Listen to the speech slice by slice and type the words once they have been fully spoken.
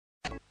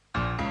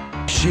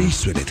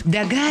შეისვენეთ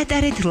და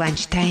გაატარეთ ლანჩ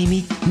თაიმი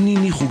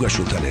ნინი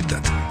ხუგაშვილთან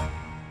ერთად.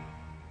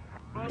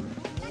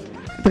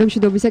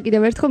 პრემშიდობისა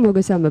კიდევ ერთხელ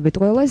მოგესალმებით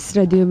ყველას.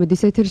 რადიო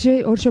იმედის ეთერში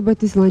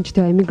ორშაბათის ლანჩ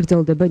თაიმი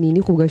გრძელდება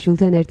ნინი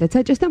ხუგაშვილთან ერთად.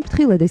 საჭესთან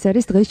ფრთხილად ეს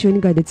არის დღეს ჩვენი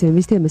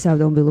გადაცემის თემა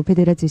საავტომობილო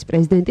ფედერაციის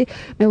პრეზიდენტი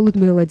მევლუდ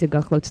მელაძე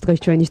გახლავთ დღეს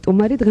ჩვენი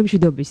სტუმარი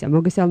დღემშვიდობისა.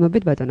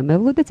 მოგესალმებით ბატონო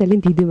მევლუდ და ძალიან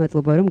დიდი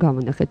მადლობა რომ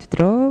გამონახეთ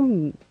დრო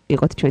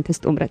იყოთ ჩვენთან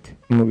სტუმრად.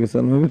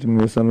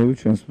 მოგესალმებით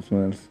ჩვენს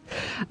სტუმარს.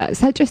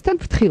 საჭესთან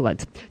ფრთხილად.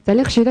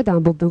 ძალიან ხშირად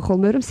ამბობენ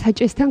ხოლმე რომ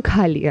საჭესთან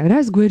ქალია.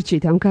 რას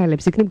გვერდჩით ამ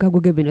ქალებს იქნებ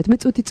გაგვიგებინოთ. მე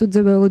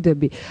წუთი-წუთზე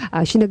ველოდები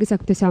შინაგან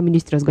საქმეთა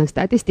სამინისტროსგან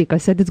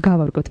სტატისტიკას, სადაც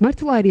გავარკვევთ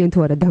მართლა არიან თუ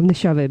არა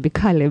დამნაშავეები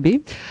ქალები.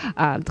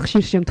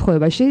 ხშირ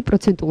შემთხვევაში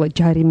პროცენტულად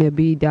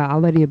ჯარიმები და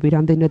ავარიები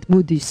რამდენად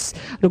მოდის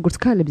როგორც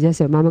ქალებზე,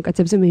 ასევე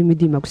მამაკაცებზე მე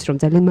იმედი მაქვს რომ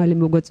ძალიან მალე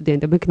მოგვაწვდიან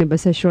და მექნება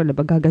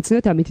საშუალება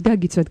გაგაცნოთ, ამით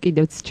დაგიცვათ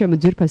კიდევაც ჩემო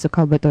ძვირფასო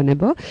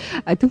ქალბატონებო.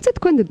 თუმცა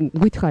თქვენ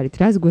გითხარით,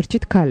 რას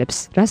გვერდჩით ქალებს?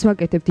 რას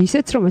ვაკეთებთ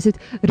ისეც, რომ ასეთ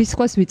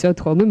რისხვას ვიწევთ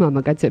ხოლმე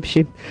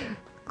მამაკაცებში?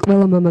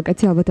 ყველა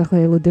მამაკაცი ალბათ ახლა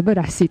ელოდება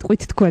რა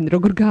სიტყვით თქვენ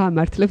როგორ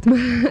გაამართლებთ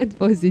მათ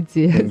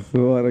პოზიციას?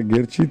 არა,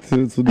 გერჩით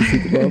ცუდი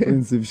სიტყვა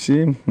პრინციპში.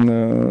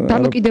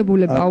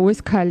 დამოკიდებულება აუეს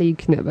ქალი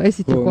იქნება.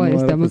 ესეთი ხო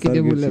არის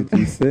დამოკიდებულება.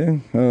 ისე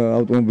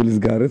ავტომობილის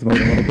გარეთ,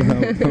 მაგრამ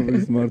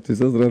ავტომობილის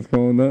მართვისას რა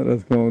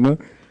თქმა უნდა,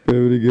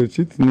 ბევრი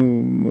გერჩით,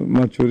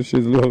 მათ შორის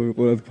შეიძლება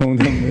ვიყო რა თქმა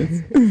უნდა მეც.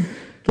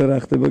 და რა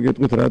ხდება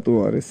გეტყვით რატო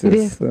არის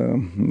ეს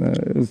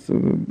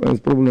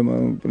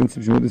პრობლემა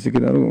პრინციპში მოდის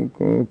იქიდან რომ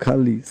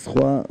ქალი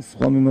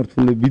სხვა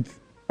მიმართულებით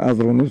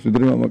აზროვნებს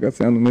ვიდრე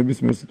მამაკაცი ანუ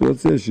ნებისმიერ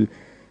სიტუაციაში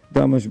და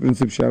ამაში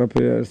პრინციპში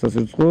არაფერი არის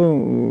სასერწყო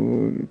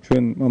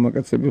ჩვენ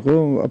მამაკაცები ხო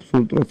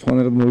აბსოლუტურად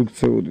სხვანაირად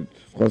მოიქცეოდით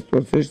სხვა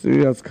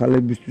სიტუაციაში რაც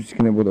ქალებისთვის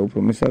იქნებოდა უფრო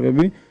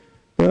მისაღები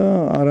და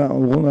არა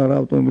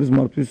ავტომობილის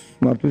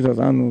მართვისას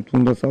ანუ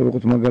თუნდაც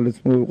ავიღოთ მაგალითს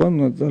მოვიყვან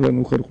ძალიან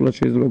უხერხულად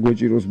შეიძლება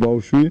გვეჭიროს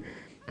ბავშვი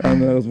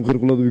ან რაღაც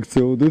უხერხულად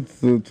ვიქცეოდეთ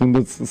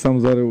თუნდაც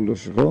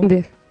სამზარეულოში ხო?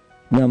 დიახ.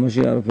 და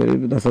ამაში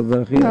არაფერი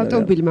დასაძახია.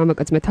 ავტომობილი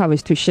მამაკაცმა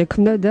თავისთვის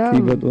შექმნა და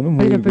კი ბატონო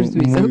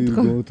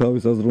მოიგო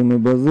თავის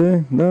აზროვნებაზე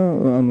და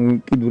ანუ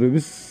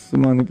კიდურების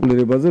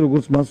მანიპულირებაზე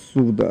როგორც მას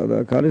სურდა და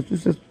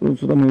ქალისთვის ეს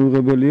ცოტა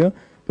მიუღებელია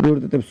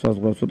პრიორიტეტებს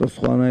საზღვარს ცოტა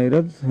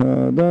სხვანაირად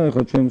და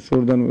ეხლა ჩვენ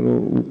შორდან რომ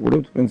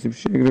უყურებთ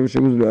პრინციპში ეგრევე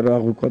შეგვიძლია რა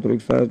აღვიქვათ რომ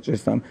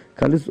საჭესთან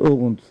ქალის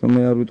ოღონდ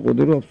მე არ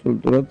ვიტყოდი რომ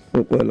აბსოლუტურად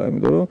ყველა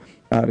იმიტომ რომ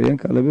არიან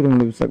ქალები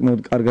რომლებიც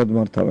საკმაოდ კარგად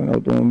მართავენ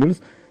ავტომობილს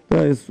და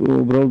ეს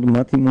უბრალოდ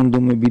მათი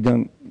მონდომებიდან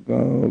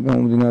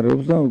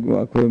გამომდინარეობს და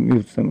აქვე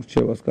მივცემ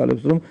რჩევას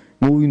ქალებს რომ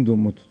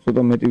მოვინდომოთ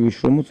ცოტა მეტი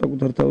ვიშრომოთ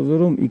საკუთარ თავზე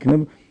რომ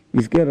იქნებ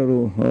ის კი არა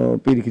რომ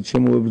პირიქით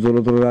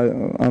შემოებრძოლოთ რომ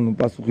ანუ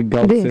პასუხი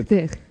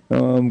გავცეთ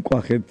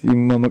მკვახეთ იმ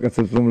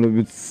მამაკაცებს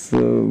რომლებიც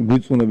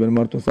გვიწუნებენ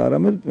მართვას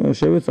არამედ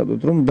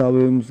შევეცადოთ რომ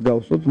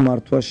დავემსგავსოთ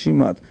მართვაში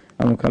მათ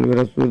ანუ ქალი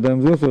ვერაც ვერ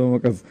დაემსგავსა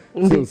მამაკაც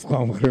სხვა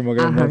მხრივ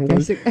მაგრამ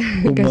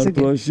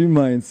მართვაში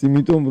მაინც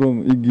იმიტომ რომ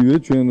იგივე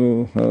ჩვენ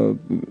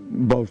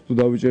ბავშვს თუ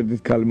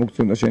დავიჭერდით ქალი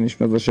მოგცემდა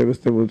შენიშვნას და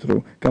შევესწრებოდით რომ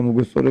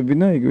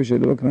გამოგვესწორებინა იგივე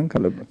შეიძლება ქნან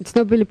ქალებმა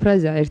ცნობილი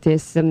ფრაზაა ერთი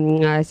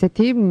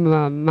ესეთი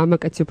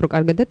მამაკაცი უფრო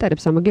კარგად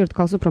ატარებს ამაგი ერთ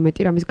ქალს უფრო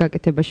მეტი რამის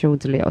გაკეთება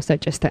შეუძლიაო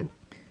საჭესთან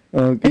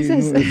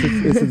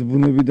ესეც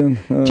ბუნებიდან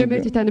ჩემ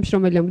ერთი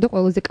თანამშრომელი და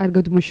ყველაზე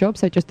კარგად მუშაობს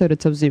საჭესთან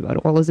როცა ვზივარ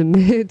ყველაზე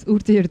მე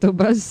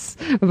ურთიერთობას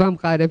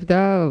ვამყარებ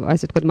და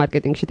ასე ვთქვათ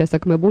მარკეტინგში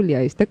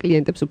დასაქმებულია ის და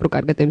კლიენტებს უფრო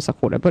კარგად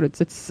ემსახურება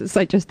როდესაც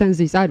საჭესთან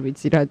ზის არ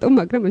ვიცი რატომ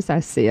მაგრამ ეს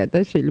ასეა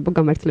და შეიძლება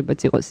გამართლებაც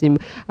იყოს იმ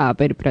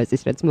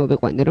პერიფრაზის რაც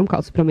მოვიყვანე რომ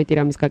ქალს უფრო მეტი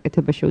რამის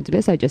გაკეთება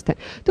შეუძლია საჭესთან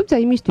თუმცა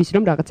იმისთვის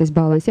რომ რაღაც ეს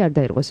ბალანსი არ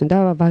დაირღვეს უნდა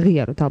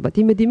ვაღიაროთ ალბათ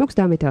იმედი მაქვს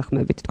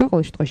დამეთანხმებით თქვენ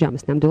ყოველ შემთხვევაში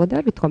ამას ნამდვილად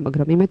არ ვითხოვ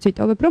მაგრამ იმედს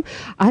ვიტოვებ რომ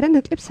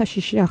არანაკლებ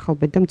საშიში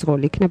ახალბედ და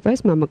მძღოლი იქნება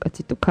ეს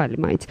მამაკაცი თუ ქალი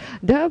მაინც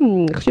და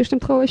ხშირ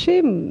შემთხვევაში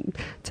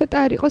ცოტა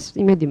არ იყოს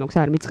იმედი მაქვს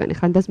არ მიწყენი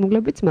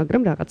ხანდაზმულებიც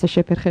მაგრამ რაღაცა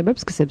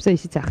შეფერხებებს გზებზე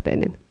ისიც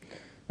ახდენენ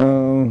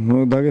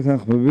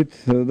დაგეთანხმებით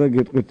და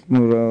გეტყვით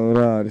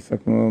რა არის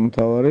საქმე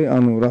მთავარი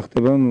ანუ რა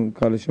ხდება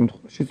ქალის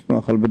შემთხვევაშიც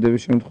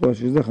ახალბედების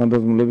შემთხვევაშიც და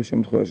ხანდაზმულების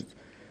შემთხვევაშიც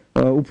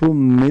უფრო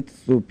მეტს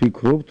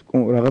ვფიქრობთ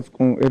რაღაც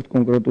ერთ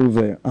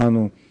კონკრეტულზე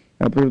ანუ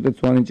პრიორიტეტს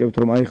ვანიჭებთ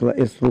რომ აი ხლა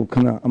ეს რო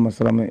ქნა ამას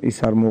რამე ის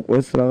არ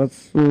მოყვეს რაღაც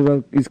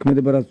ის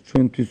ქმედება რაც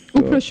ჩვენთვის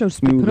უფრო შორს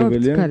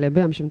ვფიქრობთ ქალები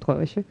ამ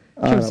შემთხვევაში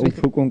არა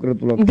უფრო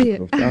კონკრეტულად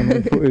ვფიქრობთ ანუ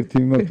ერთი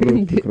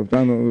მიმართულებით ვფიქრობთ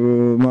ანუ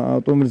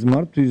ავტომობილის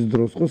მართვის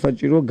დროს ხო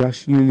საჭიროა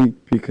გაშლილი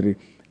ფიქრი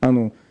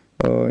ანუ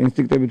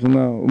ინსტინქტებით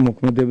უნდა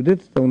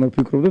მოქმედებდეთ და უნდა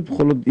ვფიქრობდეთ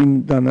მხოლოდ იმ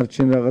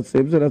დანარჩენ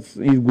რაღაცებზე რაც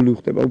ირგული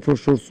ხდება უფრო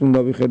შორს უნდა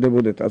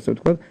ვიხედებოდეთ ასე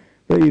ვთქვათ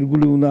და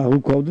ირგული უნდა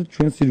აღვიქვავდეთ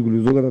ჩვენს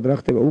ირგულს ზოგადად რა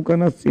ხდება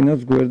უკანას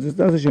წინას გვერდზეც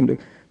და ასე შემდეგ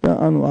და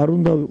ანუ არ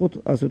უნდა ვიყოთ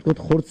ასე ვთქვათ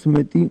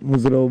ხორცმეტი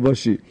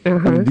მოძრაობაში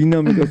ანუ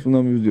დინამიკას უნდა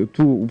მივზიოთ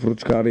თუ უფრო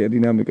ჩქარია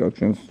დინამიკა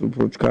ჩვენს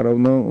უფრო ჩქარა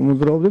უნდა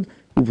მოძრაობდეთ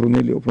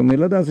უფრო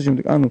ნელა და ასე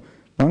შემდეგ ანუ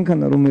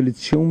მანქანა რომელიც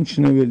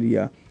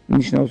შეუმჩნეველია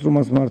ნიშნავს რომ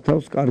მას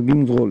მართავს კარგი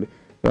მძღოლი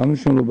რა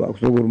მნიშვნელობა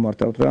აქვს როგორ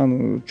მართავთ რა ანუ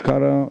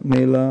ჩქარა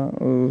ნელა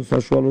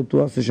საშუალო თუ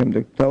ასე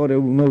შემდეგ თავარი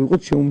უნდა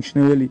ვიყოთ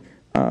შეუმჩნეველი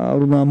არ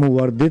უნდა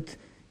ამოვარდეთ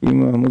იმ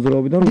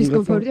მოძრაობიდან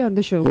დისკომფორტი არ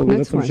უნდა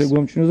შეუქმნათ მას.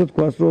 შეგვამჩნიოს და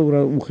თქვას რომ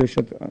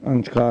უხეშად ან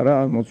ჩქარა,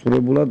 ან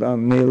მოცურებულად, ან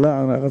ნელა,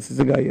 ან რაღაც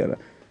ისე გაიარა.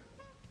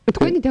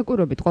 თქვენი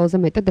დაკვირვებით ყველაზე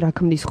მეტად რა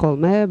ქმნის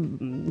ხოლმე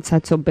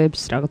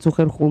საცობებს, რაღაც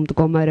უხერხულ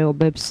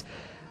მდგომარეობებს.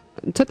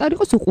 ცოტა არ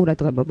იყოს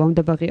უყურადღებობა,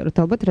 უნდა აღიაროთ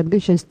ალბათ,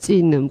 რადგან შენს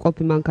წინ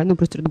მყოფი მანქანა,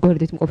 უბრალოდ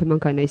გვერდით მყოფი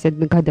მანქანა ისე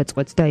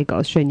გადაწყვეტს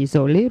დაიკავს შენი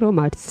ზოლი, რომ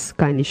არც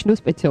განიშნო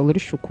სპეციალური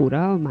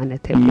შუქურა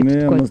მანათებით. მე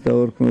ამას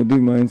დავარქმევდი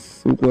მაინც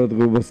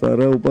უყურადღებობას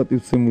არა,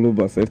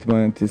 უპატივცემულობას,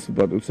 ერთმანეთის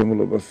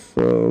უპატივცემულობას.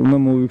 უნდა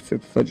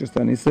მოვიქცეთ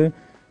საჭესთან ისე,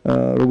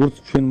 როგორც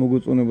ჩვენ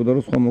მოგვეწონებოდა,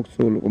 რომ სხვა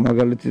მოქცეულიყო,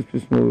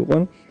 მაგალითისთვის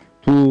მოვიყვან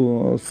თუ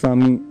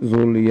სამი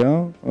ზოლია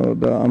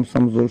და ამ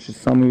სამ ზოლში,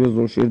 სამივე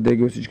ზოლში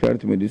ერთ-ეგივე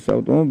სიჩქარით მიდის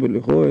ავტომობილი,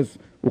 ხო, ეს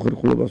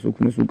უხერხულობას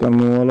უქმნის უკან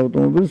მოვალ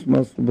ავტომობილს,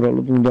 მას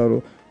უბრალოდ უნდა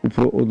რომ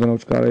უფრო ოდნავ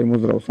ჩქარა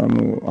იმოძრავს,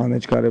 ან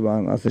ეჩქარება,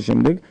 ან ასე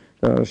შემდეგ,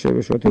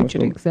 შევეშვათ იმას,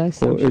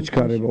 რომ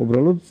ეჩქარება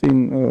უბრალოდ წინ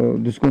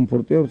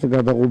დისკომფორტია, როცა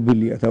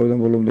გადაღობილია თავიდან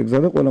ბოლომდე გზა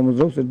და ყველა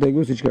მოძრავს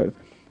ერთ-ეგივე სიჩქარით.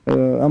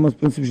 ამას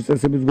პრინციპში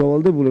წესების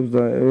გავალდებულებს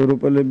და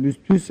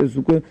ევროპელებისთვის ეს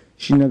უკვე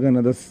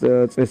შინაგანად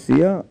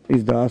წესია,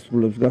 ის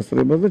დაასრულებს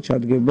გასწრებას და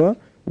ჩადგება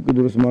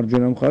უკიდურეს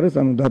მარჯვენა მხარეს,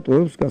 ანუ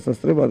დატოვებს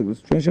გასასწრებ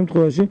ადგილს. ჩვენ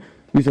შემთხვევაში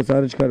ვისაც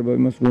არ ეჩქარება,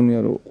 იმას გონია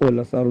რომ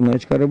ყველას არ უნდა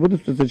ეჩქარებოდეს,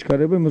 ვისაც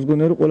ეჩქარება, იმას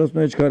გონია რომ ყველას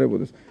უნდა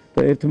ეჩქარებოდეს.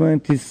 და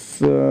ერთმანეთის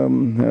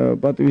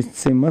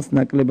პატივისცემას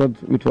ნაკლებად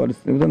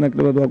ვითვალისწინებთ და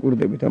ნაკლებად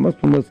ვაკვირდებით ამას,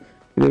 თუნდაც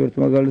კიდევ ერთ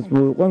მაგალითს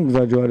მოვიყვან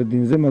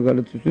გზაჯვარედინზე,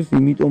 მაგალითისთვის,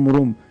 იმიტომ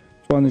რომ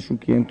მწვანე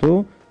შუქიენთო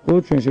ხო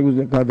ჩვენ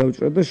შეგვიძლია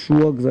გადავჭრათ და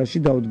შუა გზაში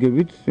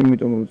დავდგებით,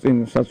 იმიტომ რომ წინ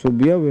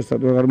საცობია, ვერსად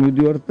ვეღარ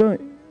მივდივართ და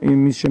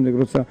იმის შემდეგ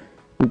როცა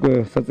უკვე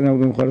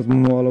საწინააღმდეგო მხარეს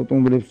მომავალ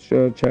ავტომობილებს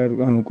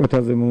ანუ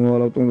კვეთაზე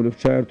მომავალ ავტომობილებს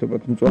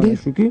ჩაერთვებათ მწვანე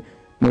შუქი,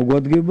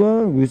 მოგვადგება,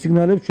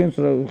 ვისიგნალებს ჩვენს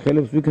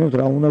ხელებს ვიქნებთ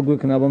რა უნდა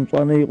გვექნა, აბა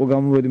მწვანე იყო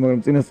გამოვედი,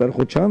 მაგრამ წინასწარ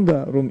ხო ჩანდა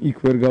რომ იქ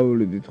ვერ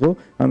გავევლიდით, ხო?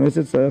 ანუ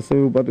ესეც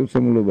ასევე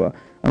უპატივცემულობაა.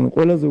 ანუ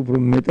ყველაზე უფრო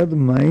მეტად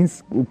მაინც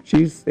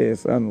უჭირს ეს,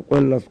 ანუ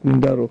ყველას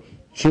გვინდა რომ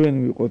ჩვენ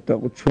ვიყოთ და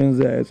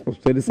ჩვენზე აეწყოს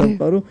მთელი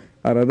სამყარო,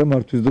 არა და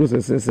მართვის დროს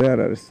ესე არ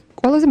არის.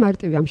 ყველაზე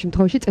მარტივი ამ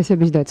შემთხვევაში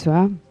წესების დაცვა?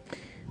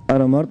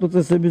 არა, მარტო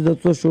წესების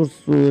დაცვა შორს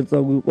ვერ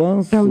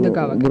წაგვიყვანს.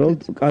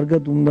 უბრალოდ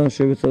კარგად უნდა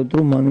შევეცადოთ,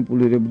 რომ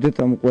მანიპულირებდეთ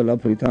ამ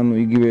ყველაფრით, ანუ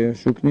იგივე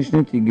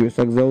შუქნიშნით, იგივე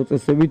საგზაო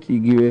წესებით,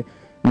 იგივე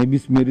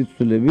ნებისმიერი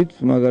ცვლილებით.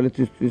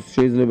 მაგალითისთვის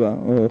შეიძლება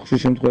ხშირ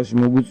შემთხვევაში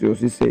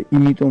მოგვიწიოს ისე,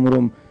 იმიტომ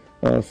რომ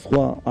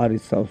სხვა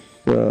არის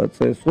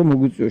წესს, რომ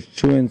მოგვიწიოს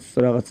ჩვენს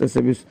რაღაც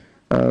წესების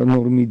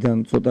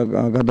ნორმიდან ცოტა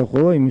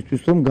გადახვევა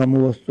იმისთვის, რომ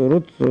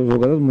გამოვასწოროთ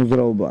ზოგადად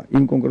მოძრაობა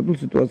იმ კონკრეტულ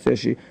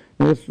სიტუაციაში.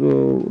 ეს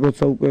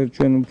როცა უკვე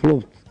ჩვენ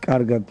ვფლობთ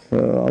კარგად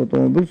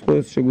ავტომობილს, ხო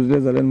ეს შეგვიძლია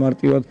ძალიან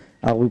მარტივად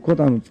აღვიქვათ,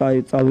 ანუ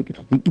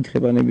წავიკითხოთ,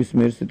 იკითხება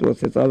ნებისმიერ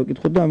სიტუაცია,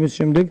 წავიკითხოთ და ამის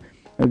შემდეგ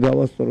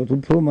გავასწოროთ.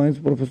 უფრო მაინც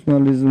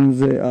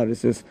პროფესიონალიზმზე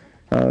არის ეს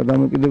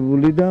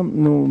დამოკიდებული და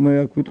ნუ მე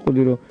აქ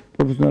ვიტყოდი, რომ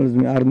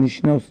პროფესიონალიზმი არ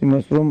ნიშნავს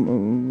იმას, რომ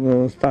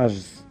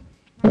სტაჟს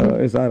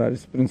ეს არ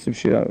არის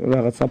პრინციპში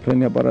რაღაც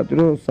საფრენი აპარატი,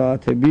 რომ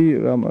საათები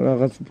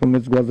რაღაც უფრო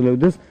მეც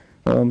გვაძლევდეს.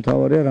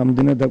 მთავარია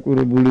რამდენად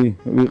დაკვირვებული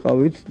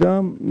ვიყავით და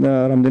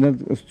რამდენად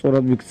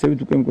სწორად ვიქცევით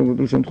უკვე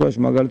კონკრეტულ შემთხვევაში.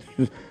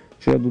 მაგალითისთვის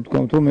შეიძლება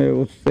ვთქვამთ, რომ მე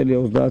 20 წელია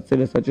 30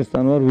 წელია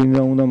საჭესთან ვარ, ვინ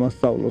რა უნდა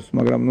მასწავლოს,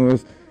 მაგრამ ნუ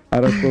ეს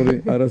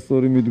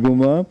არასწორი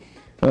მიდგომაა.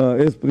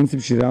 ეს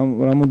პრინციპში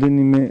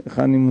რამოდენიმე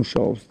ხანი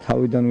მუშაობს,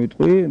 თავიდან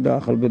ვიტყვი და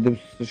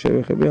ახალბედებს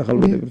შევეხები,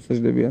 ახალბედებს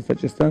შეждებიან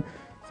საჭესთან.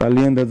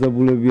 ძალიან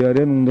დაძაბულები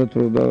არიან, უნდათ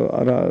რომ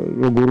არა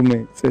როგორმე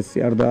წესი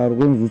არ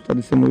დაარღვენ, ზუსტად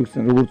ისე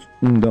მოიქცენ, როგორც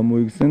უნდა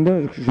მოიქცენ და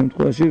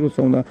შემთხვევაში,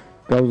 როცა უნდა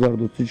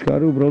გავზარდოთ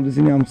სიჩქარე, უბრალოდ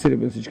ისინი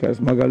ამცირებენ სიჩქარეს.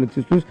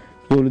 მაგალითისთვის,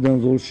 ზოლიდან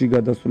ზოლში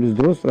გადასვლის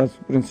დროს, რაც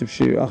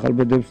პრინციპში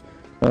ახალბედებს,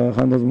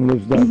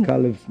 ხანდაზმულებს და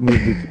ქალებს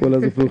მოდით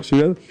ყველაზე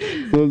ხშირად,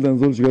 ზოლიდან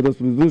ზოლში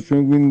გადასვლის დროს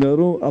ჩვენ გვინდა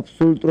რომ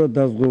აბსოლუტურად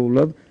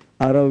დაზღვეულად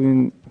არავინ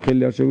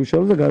ხელი არ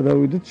შეგვიშალოს და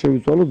გადავიდეთ,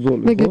 შევიცვალოთ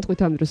ზოლი. მე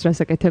გეტყვით ამ დროს რას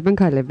აკეთებენ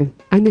ქალები?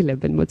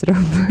 ანელებენ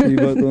მოძრაობას. კი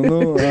ბატონო,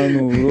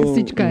 ანუ რომ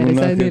სიჩქარეს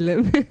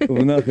ანელებენ.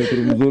 ვნახეთ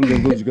რომ ზოლიდან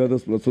ზოლში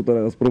გადასვლა ცოტა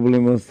რაღაც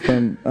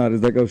პრობლემასთან არის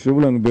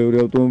დაკავშირებული, ანუ ბევრი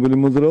ავტომობილი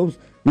მოძრაობს,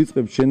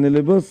 ვიწყებთ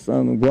შენელებას,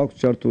 ანუ გვაქვს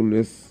ჩართული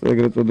ეს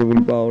ეგრეთ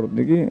წოდებული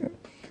პაორტნიკი,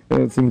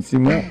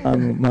 ციმციმა,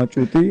 ანუ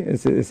მაჭუტი,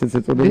 ესეც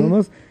ეწოდება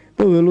მას.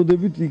 და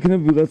ველოდებით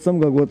იქნებ ვიღაცამ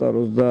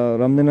გაგვატაროს და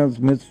რამდენად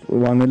მეც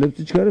ვანელებ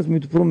სიჩქარეს,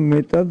 მით უფრო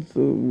მეტად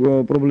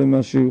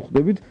პრობლემაში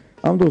ვხვდებით.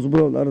 ამ დროს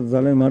უბრალოდ არ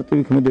ძალიან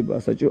მარტივი ქმედება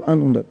საჭირო, ან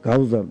უნდა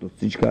გავზარდოთ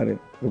სიჩქარე,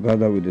 რომ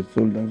გადავიდეთ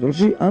ზოლიდან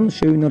ზოლში, ან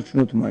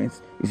შევინარჩუნოთ მაინც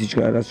ის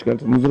სიჩქარე, რაც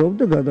სიჩქარით მოძრაობთ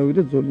და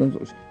გადავიდეთ ზოლიდან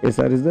ზოლში. ეს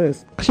არის და ეს.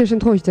 ხშირ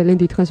შემთხვევაში ძალიან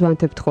დიდხანს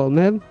ვანთებთ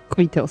ხოლმე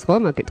ყვითელს, ხო,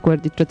 მაგეთ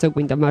გვერდით როცა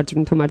გვინდა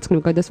მარჯვნივ თუ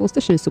მარცხნივ გადასვლას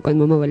და შენს უკან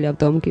მომავალი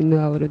ავტომობილი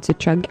როცა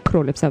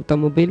ჩაგიკროლებს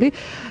ავტომობილი,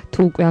 თუ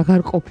უკვე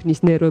აღარ ყოფნის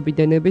ნერვები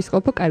და ნების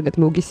ყოფა, კარგად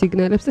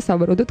მოგისიგნალებს და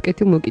სავარაუდოდ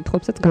კეთილ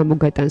მოკითხვებსაც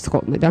გამოგატანს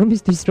ხოლმე. და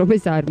ამისთვის რომ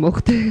ეს არ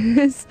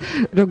მოხდეს,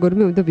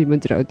 როგორმე უნდა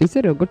ვიმოძრავოთ ისე,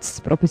 როგორც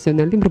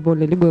პროფესიონალი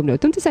მრბოლელი გვეუბნება.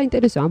 თუმცა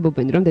საინტერესო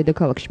ამბობენ, რომ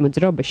დედაქალაქში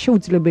მოძრაობა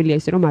შეუძლებელია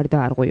ისე, რომ არ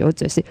დაარღვიო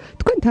წესი.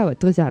 თქვენ თავად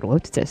დღეს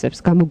არღვევთ წესებს,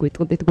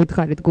 გამოგვიტყდით,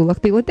 გითხარით,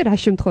 გულახდილოთ და რა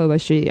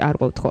შემთხვევაში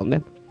არღვევთ ხოლმე?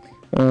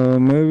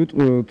 მე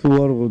ვიტყვი თუ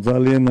ვარღო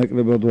ძალიან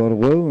ნაკლებად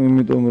ვარღვევ,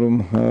 იმიტომ რომ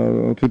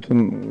თვითონ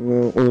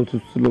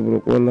ყოველთვის ვცდილობ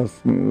რომ ყველას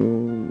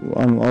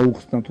ანუ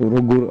აუხსნა თუ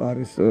როგორ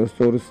არის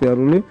სწორი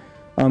სიარული,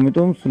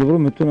 ამიტომ ვცდილობ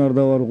რომ მე თვითონ არ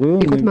დავარღვიო.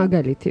 იქოთ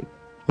მაგალითი.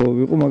 ხო,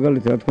 ვიყო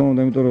მაგალითი, რა თქმა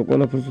უნდა, იმიტომ რომ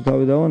ყველაფერს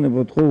თავი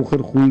დავანებოთ, ხო,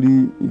 უხერხული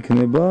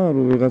იქნება,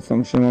 რომ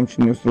ვიღაცამ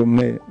შემამჩნიოს, რომ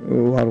მე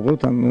ვარღვევ,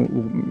 ანუ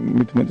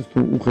მithumetes თუ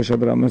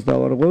უხეშად რამეს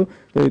დავარღვევ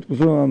და იტყვის,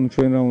 რომ ანუ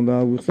ჩვენ რა უნდა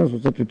აგვიხსნას,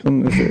 თუმცა თვითონ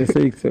ესე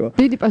იქცევა.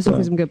 დიდი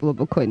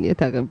პასუხისმგებლობა გქონიათ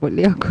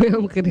აღებული აქვე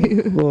ამ ღრი.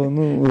 ხო,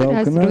 ნუ რა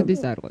ვქნა.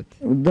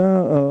 და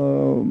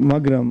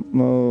მაგრამ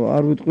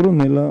არ ვიტყვი, რომ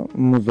ნელა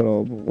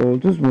მოძრაობ.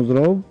 ყოველთვის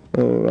მოძრაობ,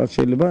 რაც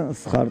შეიძლება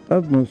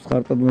სხარტად, ნუ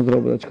სხარტად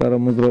მოძრაობა და ჩქარა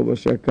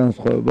მოძრაობაში აქ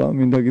განსხვავება,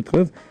 მინდა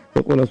გითხრათ. და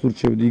ყველას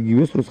ურჩევდი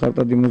იგივეს, რომ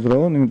სხარტად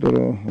იმოძრავონ, იმიტომ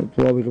რომ თუ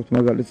ავიღებთ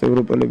მაგალითს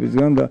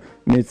ევროპელებისგან და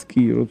მეც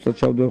კი, როცა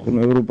ჩავდივარ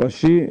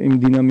ევროპაში, იმ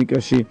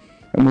დინამიკაში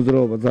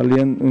მოძრაობა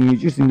ძალიან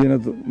მიჭირს,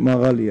 იმდენად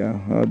მაღალია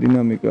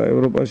დინამიკა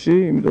ევროპაში,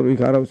 იმიტომ რომ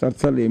იქ არავის არ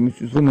ცალია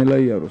იმისთვის, რომ ნელა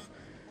იაროს.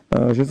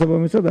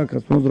 შესაბამისად,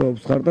 აქაც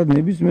მოძრაობს სხარტად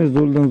ნებისმიერ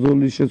ზოლიდან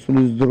ზოლის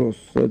შეცვლის დროს,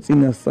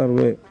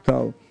 წინასწარვე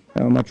ვთავ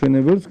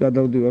მაჩვენებელს,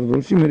 გადავდივარ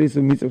ზოლში, მე ისე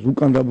მიწევს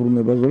უკან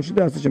დაბრუნება ზოლში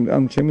და ასე შემდეგ.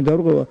 ანუ ჩემი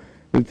დარღვევა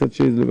რითაც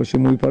შეიძლება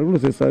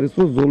შემოიფარგლოს, ეს არის,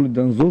 რომ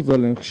ზოლიდან ზოლ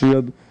ძალიან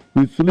ხშირად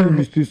ვიცვლი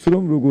იმისთვის,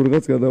 რომ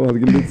როგორღაც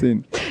გადავადგილდე წინ.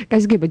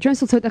 გასაგებია, ჩვენ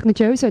სულ ცოტა ხნით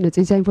შევისვენოთ,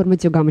 წინ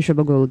საინფორმაციო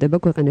გამოშვება გველოდება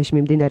ქვეყანაში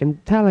მიმდინარე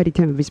მთავარი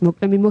თემების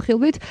მოკლე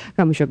მიმოხილვით.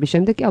 გამოშვების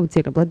შემდეგ კი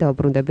აუცილებლად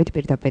დავუბრუნდებით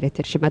პირდაპირ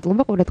ეთერში.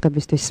 მადლობა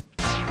ყურადღებისთვის.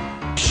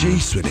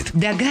 შეისვენეთ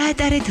და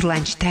გაატარეთ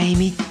ლანჩ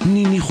ტაიმი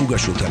ნინი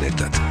ხუგაშვილთან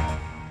ერთად.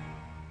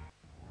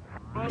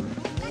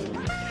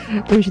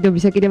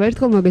 მშვიდობისა კიდევ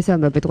ერთხელ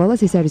მოგესალმებით ყველას,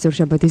 ეს არის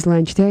ორშაბათის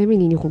ლანჩ ტაიმი,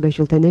 ნინი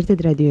ხუგაშვილთან ერთად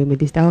რადიო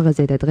იმედის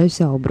ტალღაზე და დღეს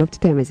საუბრობთ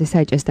თემაზე.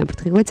 საჭესთან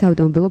ფრთხილად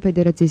საავტომობილო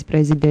ფედერაციის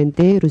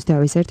პრეზიდენტი,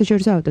 რუსთავის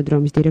საერთაშორისო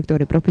ავტოდრომის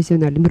დირექტორი,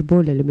 პროფესიონალი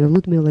მრბოლელი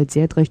მევლუდ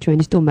მელაძეა დღეს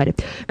ჩვენი სტუმარი.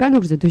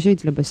 განუგრძო თუ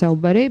შეიძლება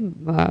საუბარი,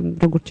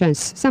 როგორც ჩანს,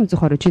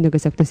 სამწუხაროდ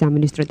შინაგანსაკუთრების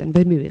სამინისტროდან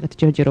ვერ მივიღეთ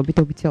ჯერჯერობით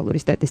ოფიციალური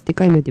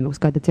სტატისტიკა, იმედი მაქვს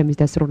გადაცემის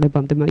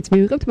დასრულებამდე მაინც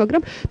მივიღებთ,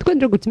 მაგრამ თქვენ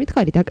როგორც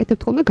მითხარით,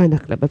 აკეთებთ ხოლმე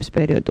განახლებებს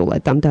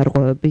პერიოდულად ამ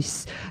დარღვევების.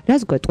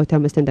 რას გვეტყვით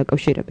ამასთან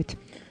დაკავშირებით?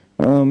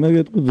 მე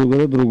გეტყვი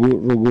ზოგადად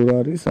როგორ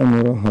არის, ანუ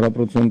რა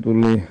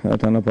პროცენტული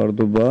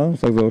თანაფარდობა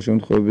საგზაო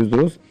შემთხვევების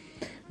დროს.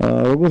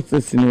 როგორც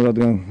წესი,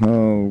 რადგან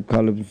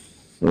ქალებს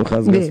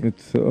ხაზგასმით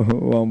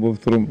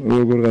ვამბობთ, რომ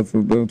როგორღაც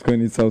თქვენ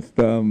იცავთ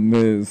და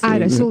მე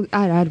არა, სულ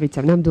არ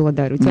ვიცავ, ნამდვილად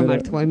არ ვიცავ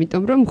მართლა,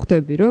 იმიტომ რომ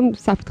ხვდები, რომ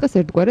საფრთხეს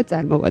ერთგვარად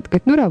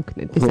წარმოვადგეთ. ნუ რა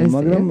ვქნეთ ეს ასე.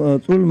 მაგრამ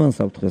წვრილმან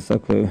საფრთხეს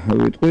აქვე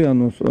ვიტყვი,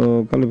 ანუ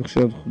ქალები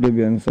ხშირად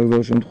ხვდებიან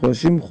საგზაო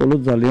შემთხვევაში, მხოლოდ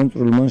ძალიან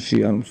წვრილმანში,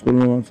 ანუ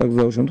წვრილმან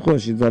საგზაო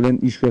შემთხვევაში ძალიან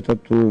იშვიათად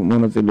თუ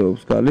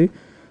მონაწილეობს ქალი.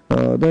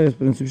 და ეს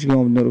პრინციპში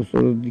გამომდინარე, რომ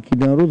სწორედ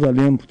იქიდან რომ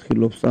ძალიან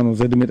ფრთხილობს, ანუ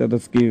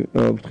ზედმეტადაც კი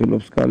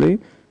ფრთხილობს ქალი.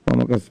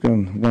 მამაკაცისგან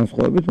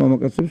განსხვავებით,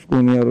 მამაკაცებს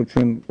გონია, რომ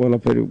ჩვენ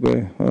ყველაფერი უკვე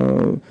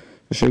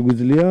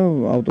შეგვიძლია,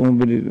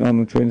 ავტომობილი,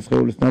 ანუ ჩვენი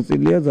სხეულის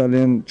ნაწილია,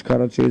 ძალიან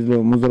ჩქარად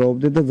შეიძლება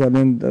მოძრაობდეთ და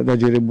ძალიან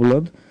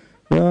დაჯერებულად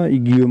და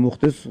იგივე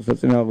მოხდეს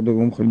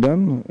საწინააღმდეგო მხრიდან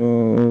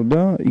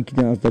და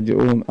იქიდანაც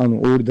ანუ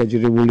ორი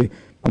დაჯერებული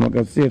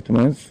მამაკაცი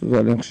ერთმანეთს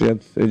ძალიან ხშირად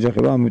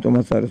ეჯახება,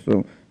 ამიტომაც არის,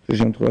 რომ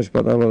შემთხვევაში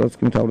პატარადაც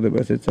კი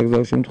მთავრდება ესეთი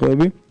საგზაო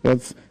შემთხვევები,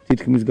 რაც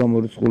თითქმის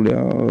გამორიცხულია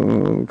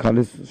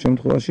ქალის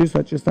შემთხვევაში.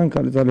 საჭესთან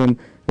ქალი ძალიან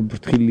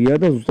ფრთხილია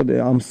და ზუსტად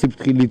ამ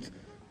სიფრთხილით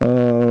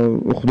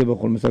ხვდება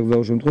ხოლმე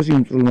საგზაო შემთხვევაში,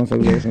 იმ წვრილმან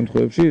საგზაო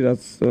შემთხვევებში,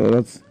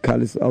 რაც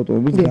ქალის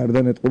ავტომობილს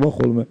გარდან ეტყობა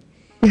ხოლმე.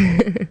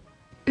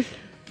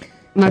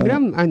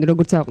 მაგრამ ან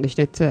როგორც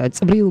აღნიშნეთ,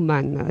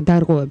 წვრილმან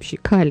დარღვევებში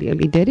ქალია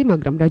ლიდერი,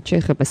 მაგრამ რაც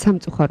შეეხება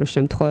სამწუხარო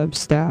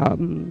შემთხვევებს და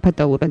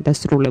ფატალურად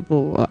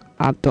დასრულებულ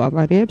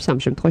ავტოავარიებს, ამ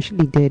შემთხვევაში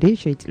ლიდერი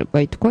შეიძლება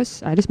ითქვას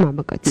არის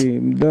მამაკაცი.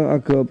 და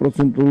აქ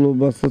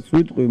პროცენტულობასაც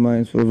ვიტყვი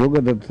მაინც, რომ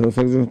ზოგადად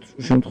საგზაო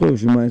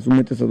შემთხვევებში მაინც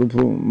უმეტესად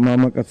უფრო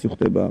მამაკაცი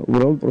ხდება.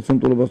 უბრალოდ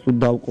პროცენტულობას თუ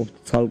დავყოფთ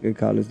ცალკე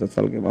ქალის და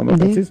ცალკე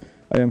მამაკაცის,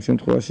 აი ამ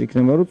შემთხვევაში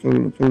იქნება, რომ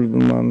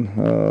წვრილმან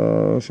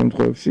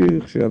შემთხვევებში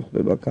ხშირად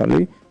ხდება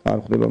ქალი. არ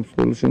ხდება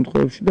მსხვილ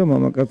შემთხვევებში და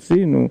მამაკაცი,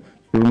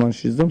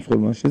 სულმანშიც და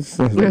მსხვილმანშიც.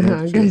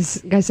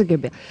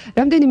 გასაგებია.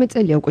 რამდენიმე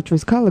წელია უკვე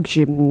ჩვენს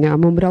ქალაქში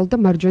მომრავლდა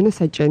მარჯვენა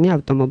საჭიანი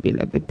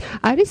ავტომობილები.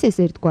 არის ეს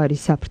ერთგვარი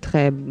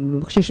საფრთხე?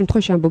 ხშირ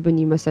შემთხვევაში ამბობენ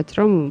იმასაც,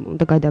 რომ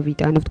უნდა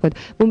გადავიტანოთ, თქვა,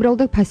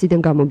 მომრავლდა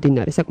ფასიდან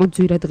გამომდინარე, საკმაოდ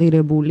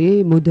ძვირადღირებული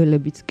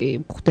მოდელებიც კი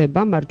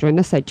ხდება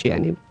მარჯვენა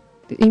საჭიანი.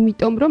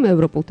 იმიტომ რომ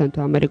ევროპულთან თუ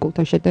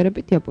ამერიკულთან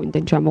შედარებით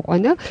იაპონიიდან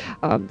ჩამოყვანა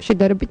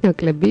შედარებით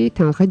ნაკლები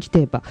თანხა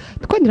ჯდება.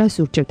 თქვენ რას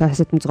ურჩევთ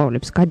ასეთ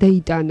მძღოლებს?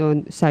 გადაიტანონ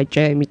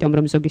საჭე, იმიტომ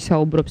რომ ზოგი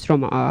საუბრობს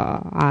რომ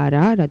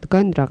არა,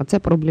 რადგან რაღაცა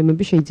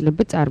პრობლემები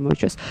შეიძლება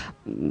წარმოიჩას.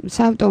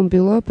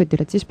 საავტომობილო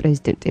ფედერაციის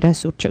პრეზიდენტი რას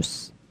ურჩევს?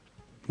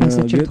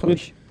 ასეთ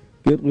შემთხვევაში?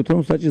 გეტყვით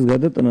რომ საჭის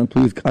გადატანა თუ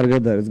ის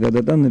კარგად არის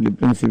გადატანილი,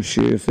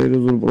 პრინციპში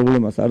სერიოზულ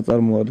პრობლემას არ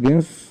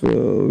წარმოადგენს,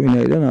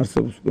 ვინაიდან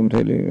არსებობს უკვე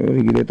მთელი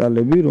რიგი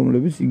დეტალები,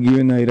 რომლებიც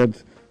იგივენაირად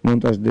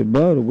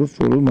მონტაჟდება, როგორც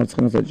ჩვეულებრივი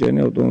მარცხენა საჭიანი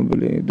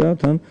ავტომობილი და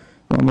თან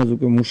ამაზე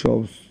უკვე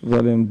მუშაობს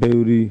ძალიან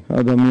ბევრი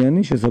ადამიანი,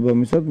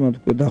 შესაბამისად მათ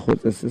უკვე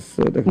დახვეწეს ეს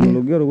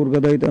ტექნოლოგია, როგორ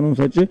გადაიტანონ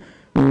საჭე,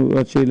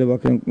 რაც შეიძლება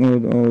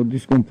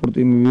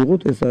დისკომფორტი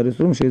მივიღოთ, ეს არის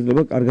რომ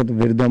შეიძლება კარგად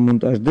ვერ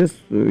დამონტაჟდეს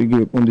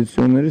იგივე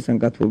კონდიციონერის ან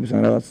კათბობის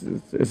ან რაღაც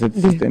ესეთი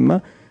სისტემა,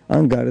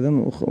 ან გარედან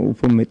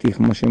უფრო მეტი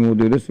ხმა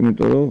შემოდიოდეს,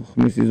 იმიტომ რომ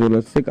ხმის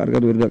იზოლაცია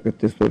კარგად ვერ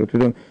გაკეთდეს სწორედ,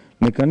 თვითონ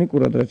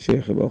მექანიკურად რაც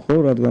შეეხება, ხო,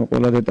 რადგან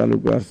ყველა დეტალი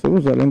უკვე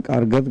არსებობს, ძალიან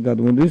კარგად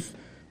გადმოდის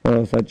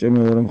საჭე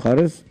მეორე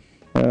მხარეს.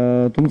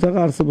 თუმცა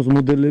არსებობს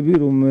მოდელები,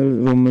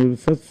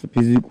 რომელსაც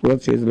ფიზიკურად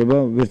შეიძლება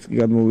ვერც კი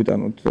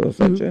გადმოვიტანოთ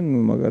საჭე,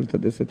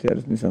 მაგალითად ესეთი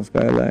არის Nissan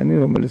Skyline,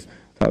 რომელიც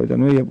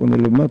თავიდანვე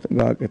იაპონელებმა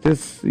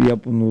გააკეთეს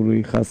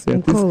იაპონური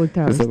ხასიათის,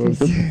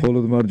 შესაბამისად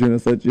მხოლოდ მარჯვენა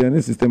საჭიანი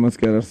სისტემაც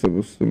კი არ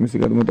არსებობს მისი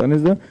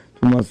გადმოტანის და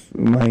თუ მას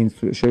მაინც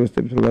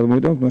შევესწრებით რომ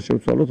გადმოვიტანოთ, მას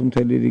შევცვალოთ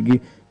მთელი რიგი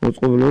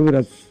მოწყობილობები,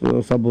 რაც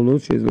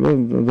საბოლოოდ შეიძლება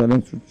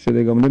ძალიან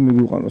შედეგამდე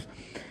მიგვიყვანოს.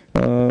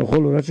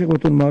 ხოლო რაც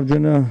შეეხება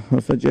მარჯვენა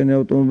საჭიანი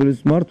ავტომობილის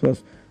მართვას,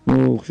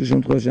 ხშირ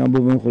შემთხვევაში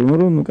ამბობენ ხოლმე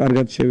რომ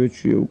კარგად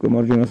შევეჩვიო უკვე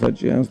მარჯვენა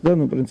საჭიანს და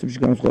პრინციპში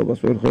განსხვავებას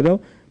ვერ ხედავ,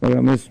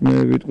 მაგრამ ეს მე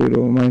ვიტყვი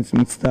რომ მაინც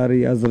მცდარი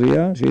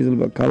აზრია,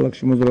 შეიძლება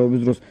ქალაქში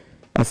მოძრაობის დროს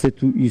ასე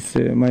თუ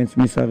ისე მაინც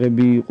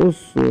მისაღები იყოს,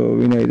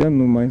 ვინაიდან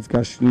მაინც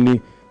გაშლილი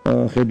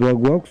ხედვა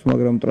გვაქვს,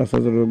 მაგრამ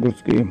ტრასაზე როგორც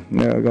კი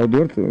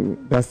გავდივართ,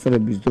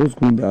 გასწრების დროს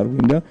გვინდა არ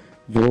გვინდა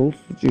ძროულს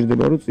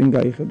ჭირდება რომ წინ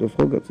გაიხედოს,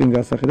 ხო, წინ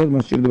გასახედად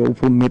მას ჭირდება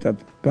უფრო მეტად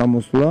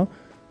გამოსვლა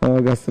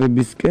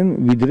გასწრებისკენ,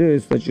 ვიდრე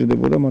ეს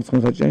საჭირდებოდა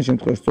მარცხენა საჭიანის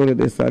შემთხვევაში. სწორედ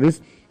ეს არის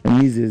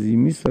მიზეზი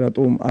იმის,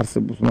 რატომ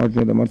არსებობს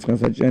მარჯვენა და მარცხენა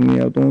საჭიანი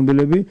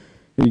ავტომობილები,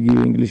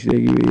 იგივე ინგლისში და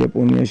იგივე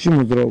იაპონიაში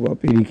მოძრაობა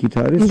პირიქით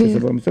არის,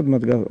 შესაბამისად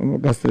მათ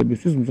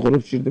გასწრებისთვის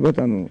მსხვილად ჭირდებათ,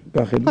 ანუ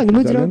გახედოს. ანუ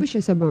მოძრაობის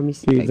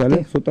შესაბამისი. კი,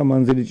 ძალიან ცოტა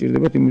მანძილი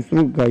ჭირდებათ იმის,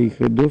 რომ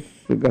გაიხედოს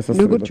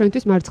გასასწრებად. როგორც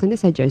ჩვენთვის მარცხენა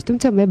საჭირის,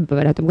 თუმცა მე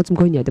რატომღაც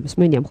მგონია და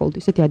მსმენია მხოლოდ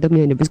ისეთი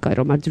ადამიანების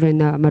გარო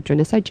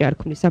მარჯვენა საჭი არ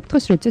ქმნის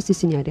საფრთხეს, როდესაც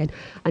ისინი არიან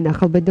ან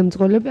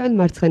ახალბედამძღოლები, ან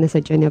მარცხენა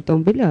საჭიანი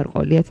ავტომობილი არ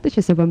ყოლიათ და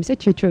შესაბამისად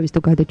შეჩვევის თუ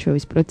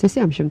გადაჩვევის პროცესი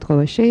ამ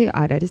შემთხვევაში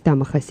არ არის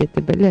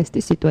დამახასიათებელი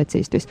ასეთი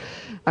სიტუაციისთვის.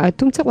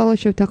 თუმცა ყველა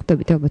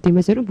შევთანხმდებით ალბათ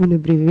იმაზე, რომ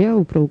ბუნებრივია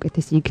უფრო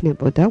უკეთესი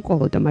იქნებოდა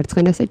ყოლოდა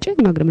მარცხენა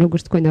საჭიანი, მაგრამ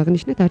როგორც თქვენ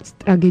აღნიშნეთ, არც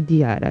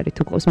ტრაგედია არ არის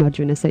თუ ყავს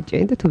მარჯვენა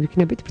საჭიანი და თუ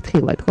ვიქნებით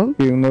ფრთხილად, ხო?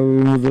 კი, უნდა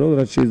ვიმოძრავოთ,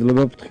 რაც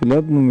შეიძლება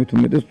ფრთხილად, მით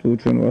თუ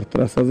ჩვენ ვართ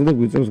ტრასაზე და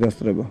გვიწევს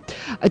გასწრება.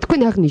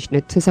 თქვენ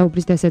აღნიშნეთ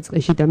საუბრის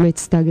დასაწყისში და მეც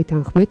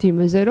დაგეთანხმეთ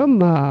იმაზე, რომ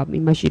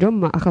იმაში რომ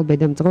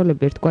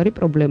ახალბედამძღოლები ერთგვარი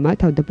პრობლემაა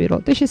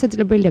თავდაპირველად და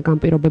შესაძლებელია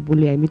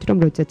განპირობებულია იმით, რომ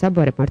როდესაც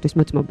აბარებ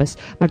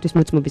მართვის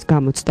მოწმობის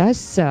გამოცდას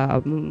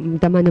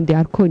და მანამდე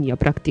არ ქონია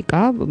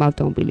პრაქტიკა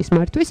ავტომობილის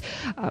მართვის,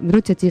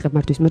 როდესაც იღებ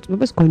მართვის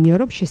მოწმობას, გონია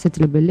რომ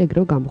შესაძლებელია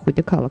ეგრევე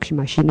გამოხვიდე ქალაქში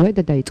მაშინვე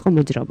და დაიწყო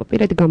მოძრაობა.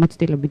 პირადი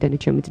გამოცდილებიდან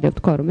შემიძლია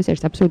ვთქვა, რომ ეს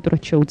არის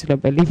აბსოლუტურად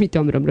შეუძლებელი,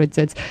 იმიტომ რომ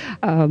როდესაც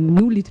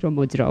ნულით რომ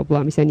მოძრაობ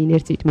ამისან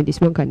ინერციით მიდის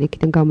მანქანა,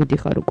 იქიდან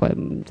გამოდიხარ უკვე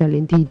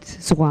ძალიან დიდ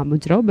ზღვა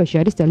მოძრაობაში,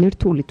 არის ძალიან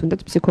რთული,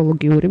 თუნდაც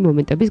ფსიქოლოგიური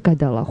მომენტების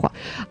გადალახვა.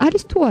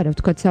 არის თუ არა,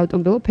 ვთქვათ,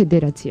 საავტომობილო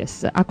ფედერაციას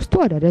აქვს თუ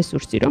არა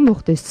რესურსი, რომ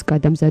მოხდეს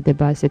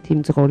გადამზადება ასეთი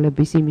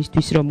მძღოლების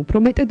იმისთვის, რომ უფრო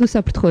მეტად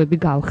უსაფრთხოები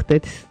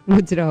გავხდეთ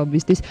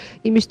მოძრაობისთვის,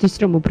 იმისთვის,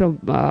 რომ უფრო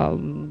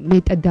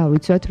მეტად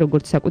დავიცვათ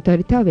როგორც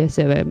საკუთარი თავი,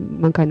 ასევე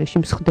მანქანაში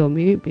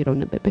მსხდომი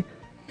პიროვნებები.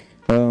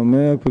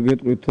 მე აქვე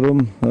გეტყვით, რომ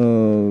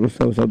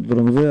რუსთავის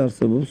ავტოდრომზე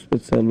არსებობს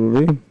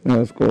სპეციალური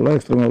სკოლა,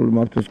 ექსტრემალური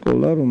მართვის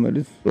სკოლა,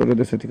 რომელიც სწორედ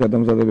ესეთი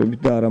გადამზადებებით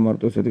და არა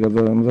მარტო ესეთი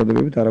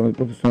გადამზადებებით, არამედ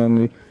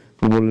პროფესიონალური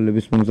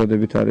ფუტბოლელების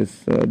მომზადებით არის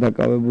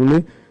დაკავებული.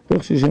 და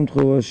ხშირ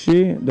შემთხვევაში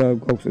და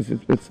გვაქვს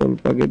ესეთი სპეციალური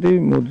პაკეტი,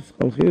 მოდის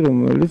ხალხი,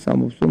 რომელიც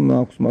ამბობს, რომ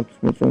აქვს მართვის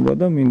მოწმობა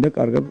და მინდა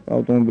კარგად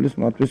ავტომობილის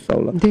მართვის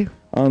სწავლა.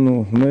 ანუ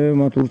მე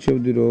მათ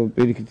ურჩევდი, რომ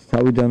პირიქით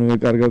თავიდანვე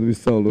კარგად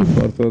ვისწავლოთ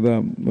მართლა და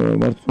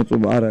მართვის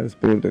მოწმობა არ არის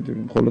პრიორიტეტი,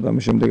 მხოლოდ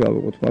ამის შემდეგ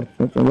ავიღოთ მართვის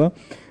მოწმობა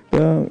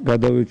და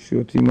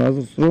გადავეჩვიოთ იმ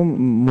აზრს, რომ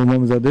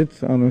მომამზადეთ,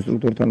 ანუ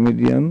ინსტრუქტორთან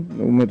მიდიან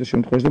უმეტეს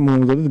შემთხვევაში და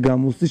მომამზადეთ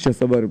გამოსვლის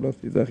შესაბამებლად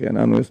იძახიან.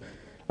 ანუ ეს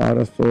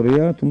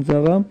არასწორია, თუმცა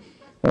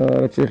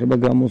რაც შეეხება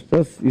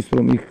გამოსვლას, ის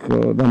რომ იქ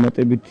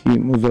დამატებითი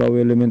მოძრავი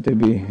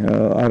ელემენტები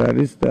არ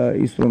არის და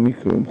ის რომ იქ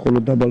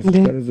მხოლოდ დაბალ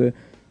სიჩქარეზე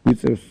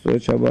გვიწევს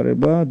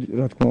ჩაბარება,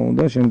 რა თქმა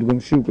უნდა,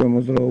 შემდგომში უკვე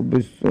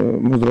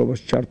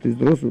მოძრაობაში ჩართვის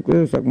დროს უკვე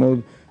საკმაოდ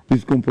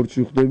დისკომფორტში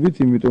ვხდებით,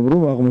 იმიტომ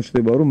რომ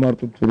აღმოჩნდება, რომ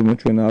მარტო თურმე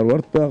ჩვენ არ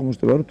ვართ და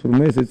აღმოჩნდება, რომ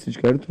თურმე ესეც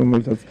სიჩქარით,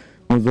 რომელსაც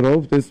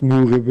მოძრაობთ, ეს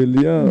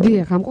მიუღებელია.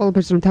 დიახ, ამ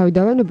ყველაფერს რომ თავი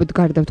დავანებოთ,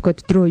 გარდა ვთქვათ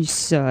დროის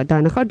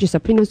დანახარჯისა,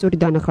 ფინანსური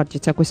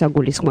დანახარჯიც აქვე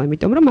საგულისხმოა,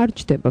 იმიტომ რომ არ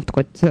ჩდება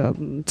ვთქვათ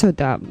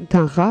ცოტა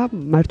თანხა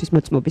მართვის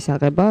მოწმობის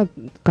აღება,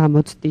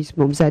 გამოცდის,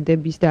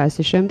 მომზადების და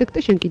ასე შემდეგ და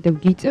შენ კიდევ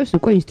გიწევს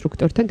უკვე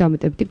ინსტრუქტორთან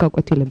დამატებითი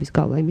გაკვეთილების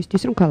გავლა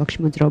იმისთვის, რომ ქალაქში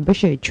მოძრაობა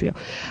შეეჩვიო.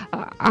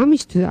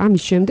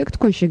 ამის შემდეგ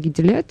თქვენ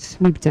შეგიძლიათ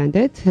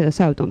მიბრძანდეთ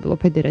საავტომობილო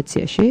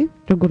ფედერაციაში,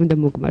 როგორ უნდა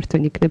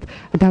მოგმართონ იქნებ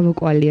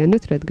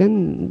დავაკვალიანოთ, რადგან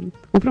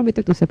უფრო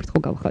მეტად უსაფრთხო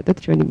გავხადოთ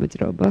ჩვენი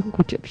მოძრაობა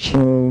ქუჩებში.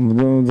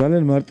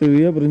 ძალიან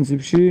მარტივია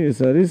პრინციპში, ეს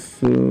არის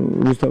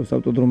რუსთავის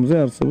ავტოდრომზე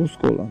არსებობს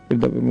სკოლა.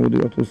 პირდაპირ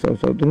მოვიდივართ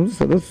რუსთავის ავტოდრომზე,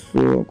 სადაც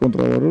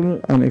კონტრავარული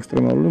ან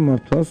ექსტრემალური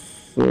მართვას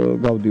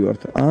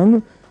გავდივართ. ან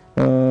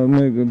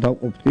მე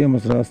დავყოფდი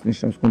ამას რას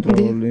ნიშნავს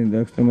კონტრავარული და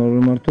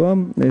ექსტრემალური მართვა.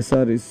 ეს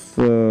არის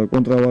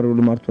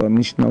კონტრავარული მართვა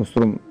ნიშნავს,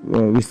 რომ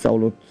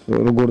ვისწავლოთ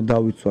როგორ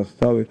დავიცვათ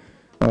თავი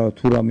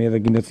თუ რამე და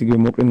გინდაც იგივე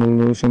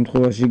მოყინულ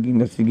შემთხვევაში,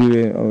 გინდაც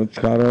იგივე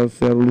ჩქარა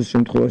სიარულის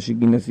შემთხვევაში,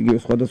 გინდაც იგივე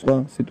სხვადასხვა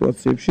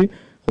სიტუაციებში,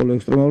 ხოლო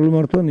ექსტრემალური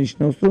მართვა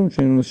ნიშნავს, რომ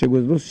ჩვენ უნდა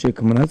შეგვეძლოს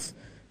შექმნაც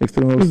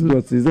ექსტრემალური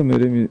სიტუაციის და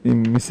მერე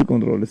მისი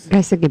კონტროლის.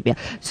 გასაგებია.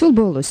 სულ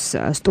ბოლოს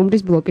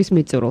სტუმრის ბლოკის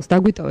მიწურულს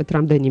დაგვიტოვეთ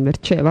რამდენიმე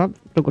რჩევა,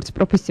 როგორც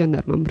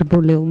პროფესიონალმა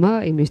მრბოლელმა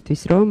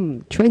იმისთვის, რომ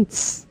ჩვენც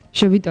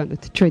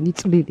შევიტანოთ ჩვენი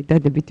წვლილი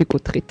დადებითი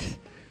კუთხით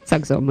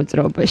საგზაო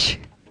მოძრაობაში.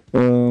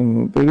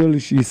 პირველ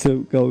რიგში ისე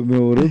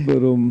გავიმეორებ,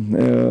 რომ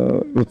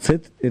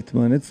როცეთ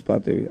ერთმანეთს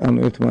პატივი, ანუ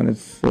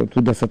ერთმანეთს თუ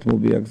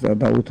დასათმობია გზა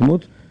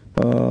დაუთმოთ,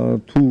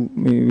 თუ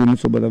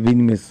ვინმესობა და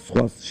ვინმეს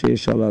სხვას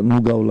შეეშალა, ნუ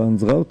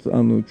გავლანძღავთ,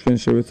 ანუ ჩვენ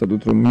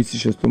შევეცადოთ, რომ მისი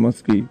შეცდომაც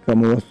კი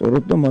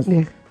გამოვასწოროთ და მას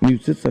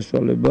მივცეთ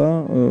საშუალება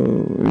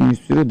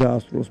იმისთვის, რომ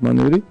დაასრულოს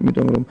მანევრი,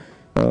 იმიტომ რომ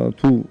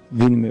თუ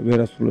ვინმე ვერ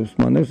ასრულებს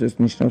მანევრს, ეს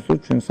ნიშნავს, რომ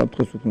ჩვენ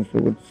საფრთხეს უქმნით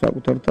როგორც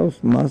საკუთარ თავს,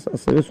 მას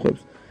ასევე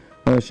სხვებს.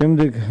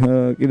 შემდეგ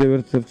კიდევ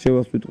ერთ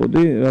რჩევას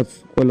ვიტყოდი, რაც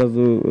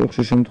ყველაზე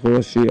ხშირ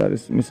შემთხვევაში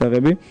არის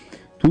მისაღები,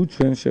 თუ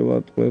ჩვენ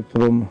შევატყვევთ,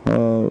 რომ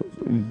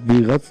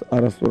ვიღაც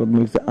არასწორად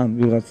მოიქცა, ან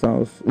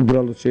ვიღაცას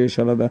უბრალოდ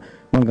შეეშალა და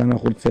მან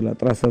განახორციელა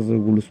ტრასაზე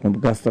გულისხმობ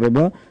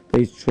გასწრება და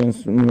ის ჩვენს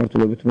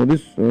მიმართულებით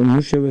მოდის, ნუ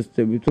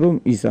შევეცდებით, რომ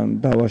ის ან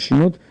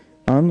დავაშინოთ,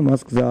 ან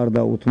მას გზა არ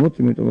დაუთმოთ,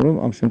 იმიტომ რომ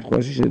ამ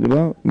შემთხვევაში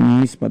შეიძლება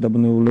მისმა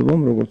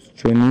დაბნეულებამ, როგორც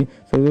ჩვენი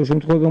საზოგადო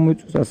შემთხვევა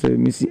გამოიწვიოს, ასევე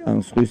მისი ან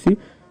სხვისი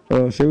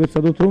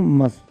შევეცადოთ, რომ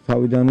მას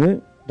თავიდანვე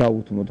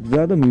დაუთმოთ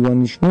გზა და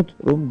მივანიშნოთ,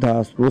 რომ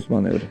დაასრულოს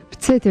მანევრი.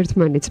 ვცეთ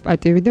ერთმანეთს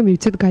პატივი და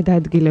მივცეთ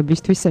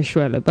გადაადგილებისთვის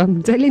საშუალება.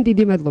 ძალიან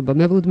დიდი მადლობა.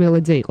 მევლუდ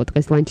მელაძე იყო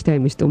დღეს ლანჩ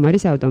თაიმის სტუმარი,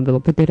 საავტომობილო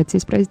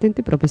ფედერაციის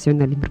პრეზიდენტი,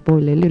 პროფესიონალი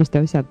მრბოლელი,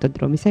 რუსთავის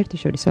ავტოდრომის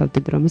საერთაშორისო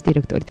ავტოდრომის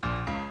დირექტორი.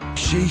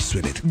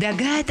 შეისვენეთ და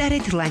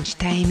გაატარეთ ლანჩ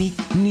თაიმი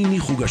ნინი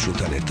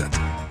ხუგაშვილთან ერთად.